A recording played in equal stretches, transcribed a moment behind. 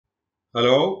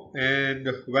Hello and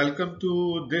welcome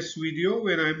to this video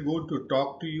where I'm going to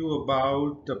talk to you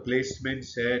about the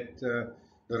placements at the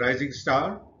Rising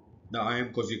Star, the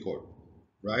IIM Kozhikode,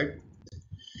 right?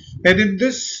 And in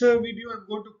this video, I'm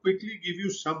going to quickly give you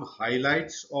some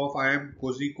highlights of IIM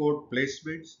Kozhikode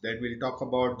placements. Then we'll talk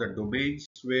about the domains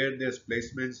where these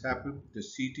placements happen, the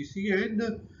CTC, and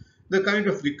the kind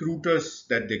of recruiters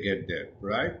that they get there,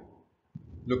 right?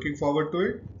 Looking forward to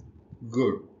it?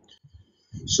 Good.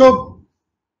 So,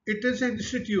 it is an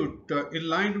institute in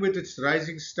line with its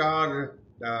rising star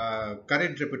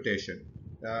current reputation.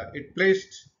 It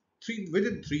placed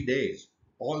within 3 days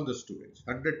all the students,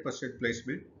 100%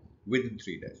 placement within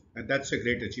 3 days, and that's a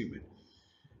great achievement.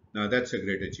 Now that's a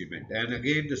great achievement. And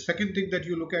again, the second thing that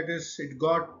you look at is it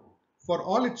got for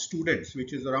all its students,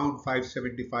 which is around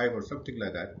 575 or something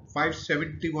like that,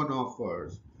 571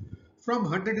 offers from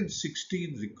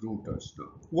 116 recruiters.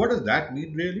 Now, what does that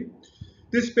mean really?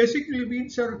 This basically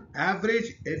means on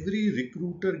average every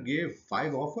recruiter gave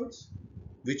 5 offers,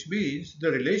 which means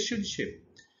the relationship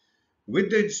with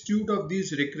the institute of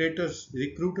these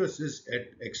recruiters is at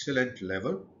excellent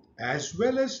level, as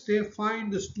well as they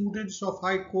find the students of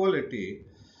high quality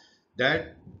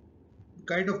that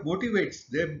kind of motivates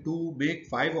them to make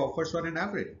 5 offers on an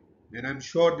average. And I'm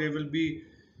sure there will be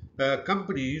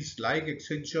companies like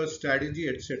Accenture, Strategy,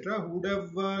 etc., who would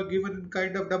have given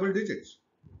kind of double digits.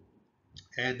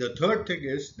 And the third thing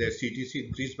is their CTC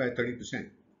increased by 30%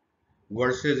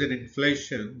 versus an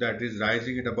inflation that is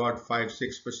rising at about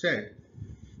 5-6%.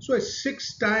 So a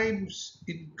 6 times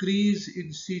increase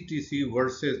in CTC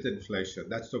versus the inflation.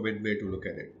 That's the one way to look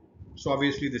at it. So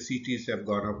obviously the CTs have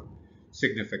gone up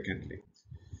significantly.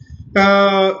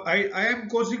 IIM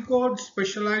Kozhikode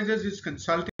specializes in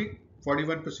consulting,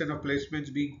 41% of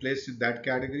placements being placed in that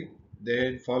category,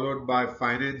 then followed by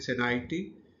finance and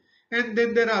IT. And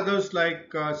then there are others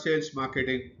like sales,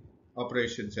 marketing,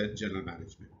 operations, and general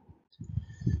management.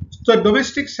 So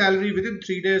domestic salary within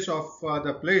 3 days of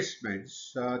the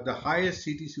placements, the highest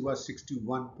CTC was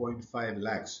 61.5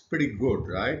 lakhs. Pretty good,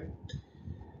 right?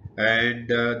 And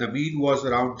the mean was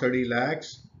around 30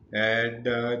 lakhs. And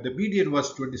the median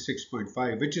was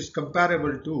 26.5, which is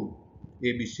comparable to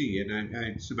ABC. And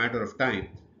it's a matter of time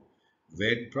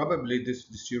when probably this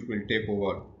institute will take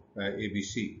over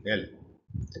ABCL.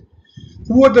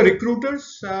 Who are the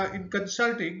recruiters in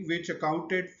consulting, which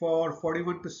accounted for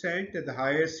 41%, and the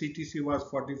highest CTC was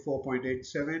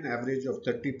 44.87, average of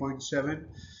 30.7.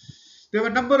 There were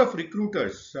a number of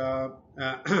recruiters,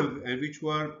 and which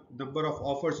were number of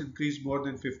offers increased more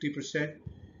than 50%,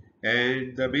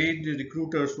 and the main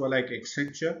recruiters were like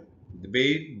Accenture, the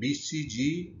main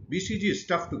BCG. BCG is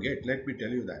tough to get, let me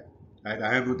tell you that. At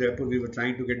IIM Udaipur, we were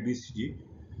trying to get BCG.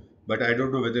 But I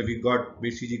don't know whether we got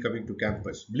BCG coming to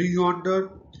campus. Blue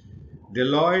Yonder,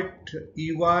 Deloitte,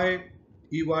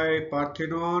 EY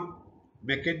Parthenon,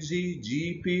 McKinsey,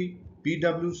 GEP,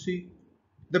 PwC,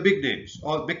 the big names,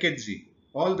 all McKinsey,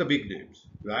 all the big names,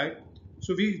 right?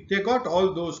 So they got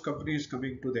all those companies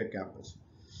coming to their campus.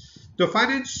 The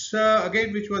finance,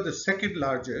 again, which was the second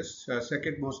largest,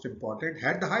 second most important,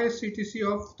 had the highest CTC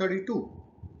of 32,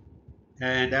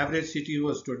 and average CTC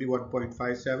was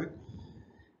 21.57.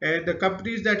 And the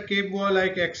companies that came were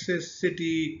like Axis,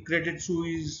 Citi, Credit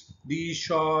Suisse, D.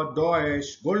 Shaw,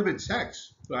 Deutsche, Goldman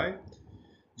Sachs, right?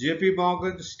 JP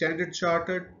Morgan, Standard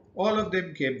Chartered, all of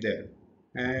them came there.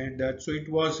 And so it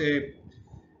was a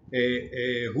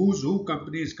who's who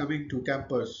companies coming to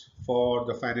campus for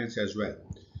the finance as well.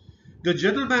 The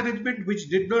general management, which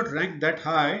did not rank that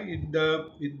high in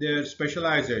their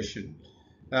specialization,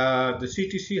 the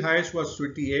CTC highest was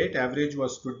 28, average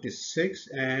was 26,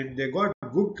 and they got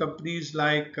good companies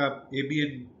like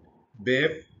ABN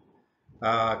Bev,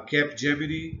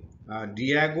 Capgemini,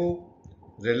 Diageo,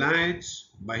 Reliance,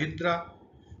 Mahindra.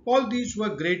 All these were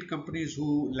great companies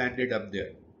who landed up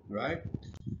there, right?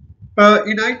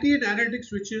 In IT and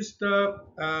analytics, which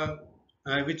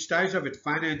ties up with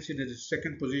finance in its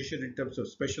second position in terms of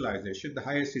specialization, the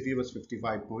highest city was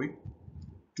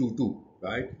 55.22,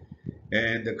 right?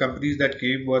 And the companies that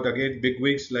came were again big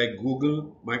wigs like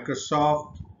Google,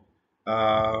 Microsoft,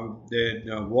 then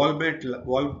Walmart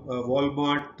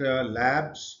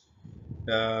Labs,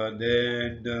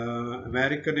 then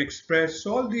American Express.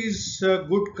 All these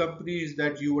good companies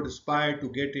that you would aspire to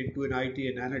get into in IT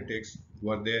and analytics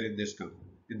were there in this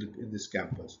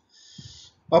campus.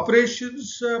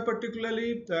 Operations,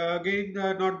 particularly, again,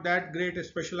 not that great a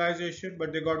specialization,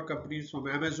 but they got companies from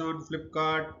Amazon,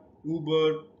 Flipkart,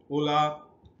 Uber, Ola,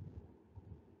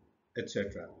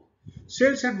 etc.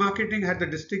 Sales and marketing had the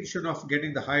distinction of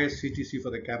getting the highest CTC for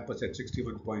the campus at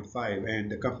 61.5, and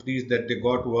the companies that they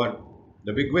got were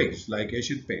The big wigs like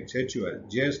Asian Paints, HUL,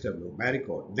 JSW,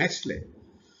 Marico, Nestle,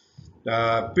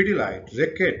 Pidilite,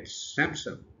 Reckitt,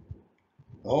 Samsung,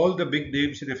 all the big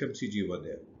names in FMCG were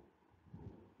there.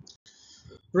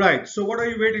 Right, so what are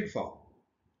you waiting for?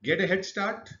 Get a head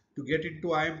start to get into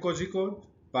IIM Kozhikode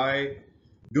by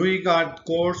doing our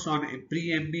course on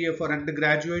pre-MBA for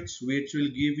undergraduates, which will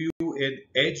give you an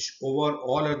edge over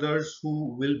all others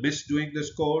who will miss doing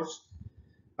this course.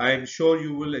 I am sure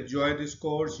you will enjoy this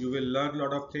course. You will learn a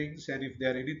lot of things, and if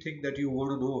there anything that you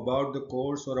want to know about the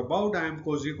course or about IIM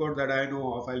Kozhikode that I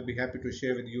know of, I'll be happy to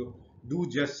share with you. Do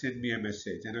just send me a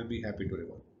message and I'll be happy to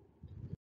revert.